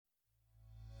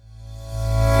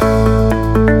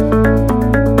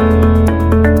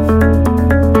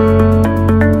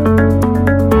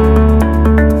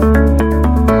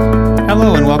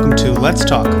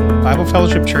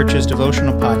Fellowship Church's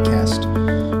devotional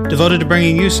podcast, devoted to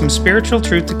bringing you some spiritual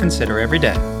truth to consider every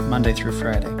day, Monday through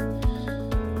Friday.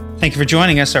 Thank you for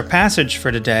joining us. Our passage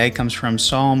for today comes from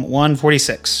Psalm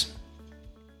 146.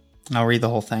 I'll read the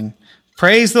whole thing.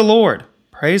 Praise the Lord,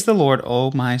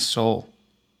 O my soul.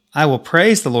 I will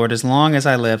praise the Lord as long as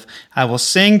I live. I will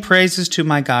sing praises to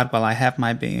my God while I have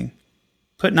my being.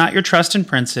 Put not your trust in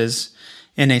princes,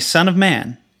 in a son of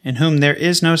man, in whom there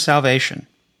is no salvation.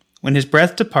 When his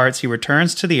breath departs, he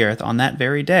returns to the earth. On that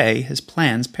very day, his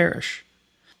plans perish.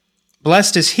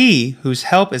 Blessed is he whose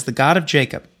help is the God of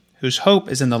Jacob, whose hope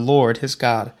is in the Lord his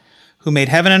God, who made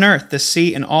heaven and earth, the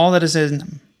sea, and all that is in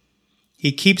them.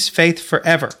 He keeps faith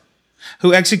forever,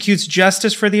 who executes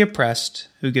justice for the oppressed,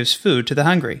 who gives food to the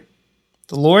hungry.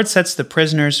 The Lord sets the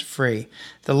prisoners free.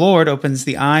 The Lord opens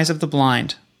the eyes of the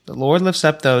blind. The Lord lifts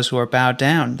up those who are bowed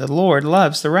down. The Lord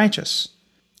loves the righteous.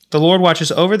 The Lord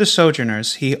watches over the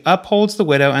sojourners. He upholds the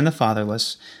widow and the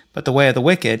fatherless, but the way of the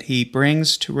wicked he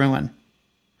brings to ruin.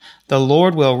 The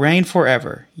Lord will reign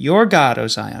forever. Your God, O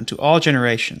Zion, to all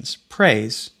generations.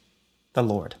 Praise the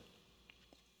Lord.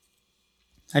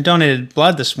 I donated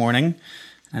blood this morning.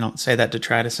 I don't say that to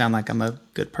try to sound like I'm a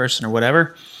good person or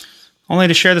whatever, only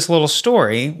to share this little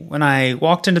story. When I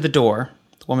walked into the door,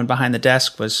 the woman behind the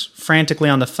desk was frantically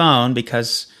on the phone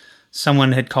because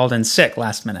someone had called in sick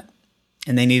last minute,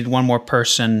 and they needed one more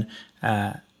person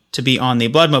to be on the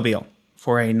bloodmobile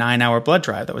for a 9-hour blood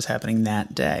drive that was happening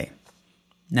that day.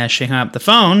 And as she hung up the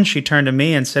phone, she turned to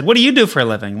me and said, "What do you do for a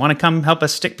living? Want to come help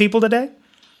us stick people today?"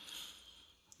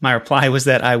 My reply was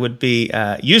that I would be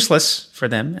useless for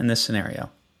them in this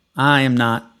scenario. I am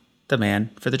not the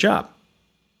man for the job.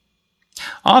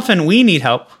 Often we need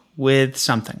help with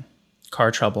something: car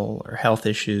trouble or health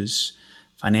issues,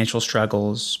 financial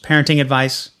struggles, parenting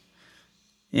advice.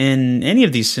 In any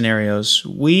of these scenarios,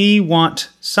 we want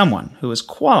someone who is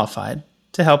qualified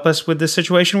to help us with the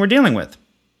situation we're dealing with.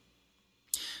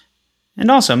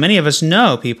 And also, many of us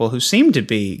know people who seem to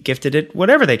be gifted at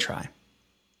whatever they try.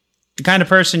 The kind of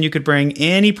person you could bring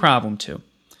any problem to,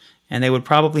 and they would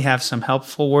probably have some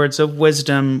helpful words of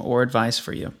wisdom or advice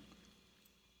for you.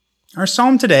 Our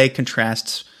psalm today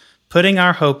contrasts putting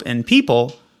our hope in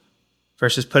people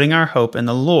versus putting our hope in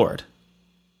the Lord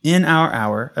in our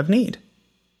hour of need.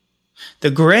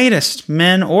 The greatest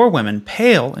men or women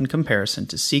pale in comparison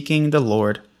to seeking the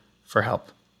Lord for help.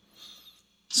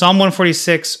 Psalm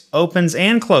 146 opens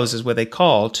and closes with a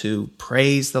call to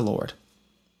praise the Lord.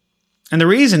 And the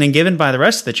reasoning given by the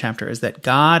rest of the chapter is that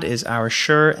God is our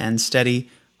sure and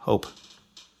steady hope.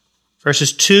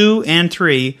 Verses 2 and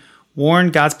 3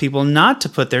 warn God's people not to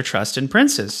put their trust in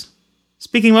princes,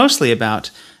 speaking mostly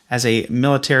about as a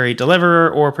military deliverer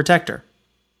or protector.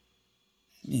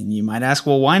 And you might ask,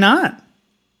 well, why not?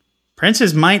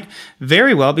 Princes might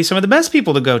very well be some of the best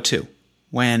people to go to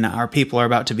when our people are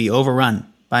about to be overrun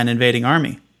by an invading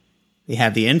army. They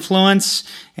have the influence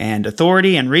and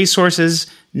authority and resources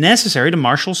necessary to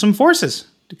marshal some forces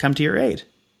to come to your aid.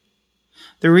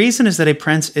 The reason is that a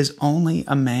prince is only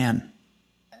a man.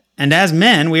 And as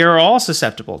men, we are all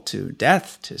susceptible to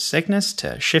death, to sickness,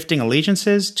 to shifting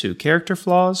allegiances, to character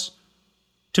flaws,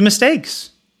 to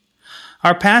mistakes.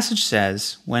 Our passage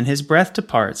says, when his breath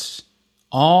departs,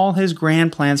 all his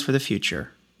grand plans for the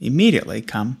future immediately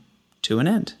come to an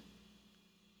end.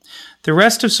 The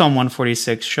rest of Psalm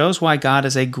 146 shows why God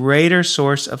is a greater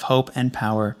source of hope and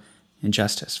power and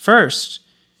justice. First,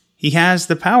 he has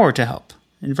the power to help.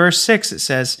 In verse 6 it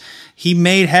says, he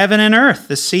made heaven and earth,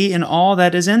 the sea, and all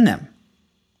that is in them.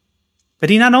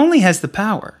 But he not only has the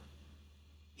power,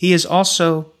 he is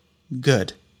also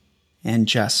good and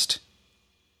just.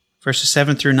 Verses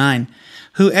 7 through 9,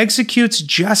 who executes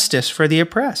justice for the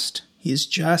oppressed. He is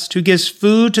just, who gives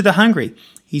food to the hungry.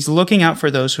 He's looking out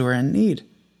for those who are in need.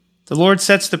 The Lord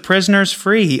sets the prisoners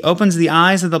free. He opens the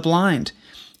eyes of the blind.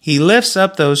 He lifts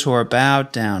up those who are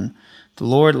bowed down. The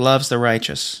Lord loves the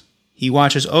righteous. He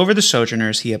watches over the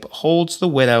sojourners. He upholds the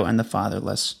widow and the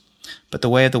fatherless. But the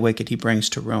way of the wicked he brings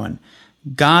to ruin.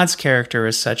 God's character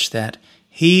is such that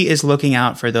he is looking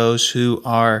out for those who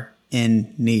are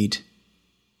in need,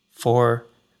 for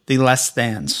the less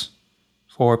thans,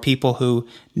 for people who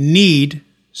need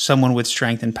someone with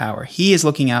strength and power. He is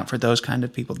looking out for those kind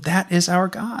of people. That is our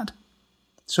God.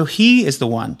 So he is the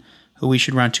one who we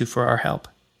should run to for our help.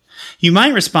 You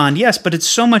might respond, yes, but it's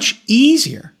so much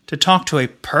easier to talk to a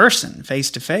person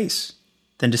face to face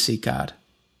than to seek God.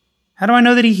 How do I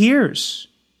know that he hears?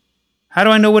 How do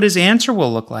I know what his answer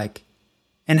will look like?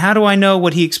 And how do I know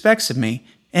what he expects of me?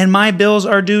 And my bills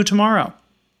are due tomorrow.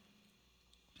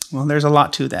 Well, there's a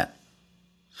lot to that.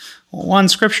 One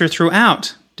scripture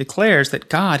throughout declares that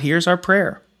God hears our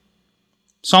prayer.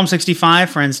 Psalm 65,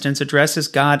 for instance, addresses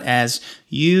God as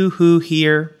you who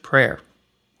hear prayer,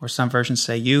 or some versions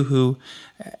say you who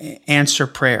answer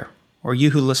prayer, or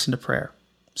you who listen to prayer.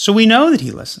 So we know that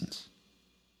he listens.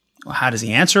 Well, how does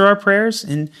he answer our prayers?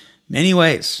 In many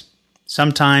ways.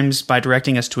 Sometimes by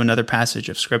directing us to another passage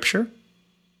of Scripture,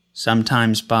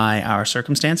 sometimes by our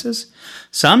circumstances,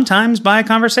 sometimes by a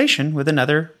conversation with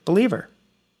another believer.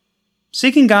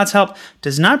 Seeking God's help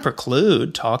does not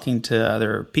preclude talking to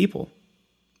other people.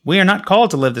 We are not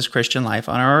called to live this Christian life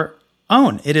on our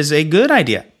own. It is a good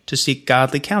idea to seek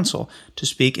godly counsel, to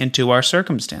speak into our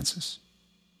circumstances.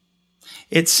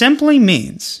 It simply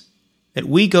means that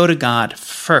we go to God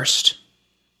first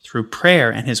through prayer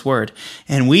and his word,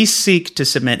 and we seek to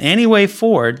submit any way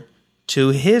forward to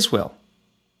his will,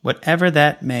 whatever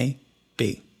that may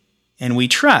be. And we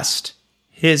trust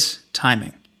his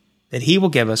timing, that he will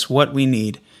give us what we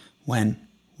need when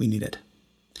we need it.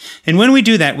 And when we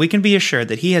do that, we can be assured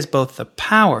that he has both the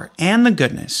power and the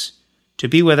goodness to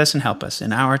be with us and help us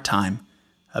in our time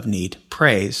of need.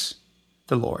 Praise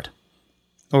the Lord.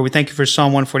 Lord, we thank you for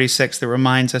Psalm 146 that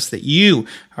reminds us that you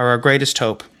are our greatest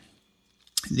hope,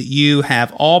 that you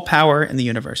have all power in the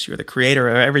universe. You are the creator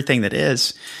of everything that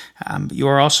is. But you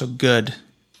are also good,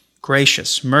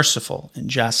 gracious, merciful, and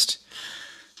just.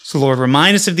 So, Lord,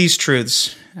 remind us of these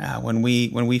truths when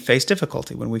we face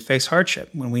difficulty, when we face hardship,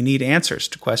 when we need answers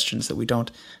to questions that we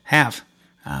don't have.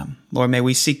 Lord, may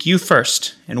we seek you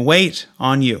first and wait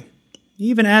on you,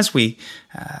 even as we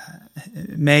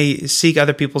may seek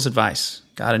other people's advice,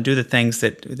 God, and do the things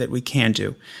that we can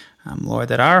do. Lord,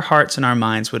 that our hearts and our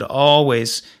minds would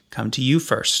always come to you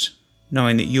first,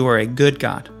 knowing that you are a good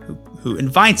God who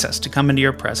invites us to come into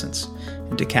your presence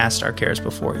and to cast our cares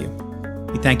before you.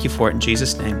 We thank you for it in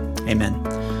Jesus' name. Amen.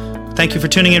 Thank you for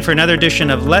tuning in for another edition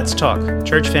of Let's Talk.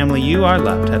 Church family, you are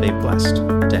loved. Have a blessed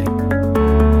day.